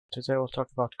Today we'll talk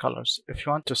about colors. If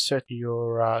you want to set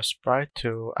your sprite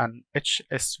to an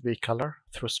HSV color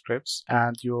through scripts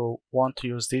and you want to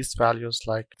use these values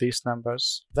like these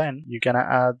numbers, then you're gonna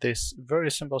add this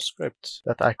very simple script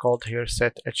that I called here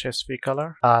set HSV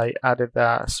color. I added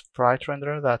the sprite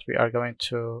renderer that we are going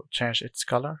to change its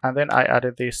color, and then I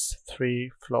added these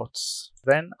 3 floats.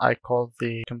 Then I called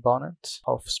the component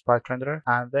of sprite renderer,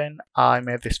 and then I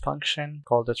made this function,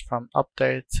 called it from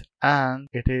update, and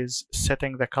it is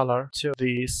setting the color to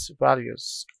these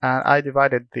values. And I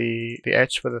divided the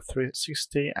H with a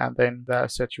 360 and then the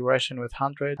saturation with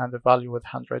 100 and the value with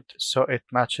 100, so it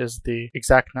matches the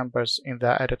exact numbers in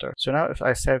the editor. So now if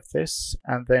I save this,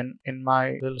 and then in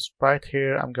my little sprite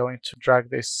here, I'm going to drag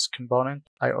this component.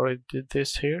 I already did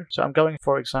this here. So I'm going,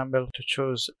 for example, to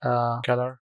choose a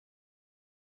color.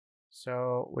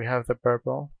 So we have the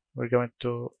purple. We're going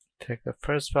to take the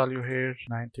first value here,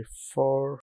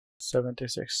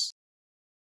 9476.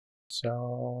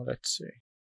 So let's see.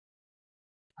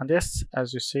 And yes,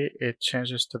 as you see, it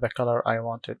changes to the color I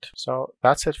wanted. So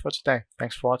that's it for today.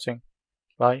 Thanks for watching.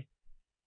 Bye.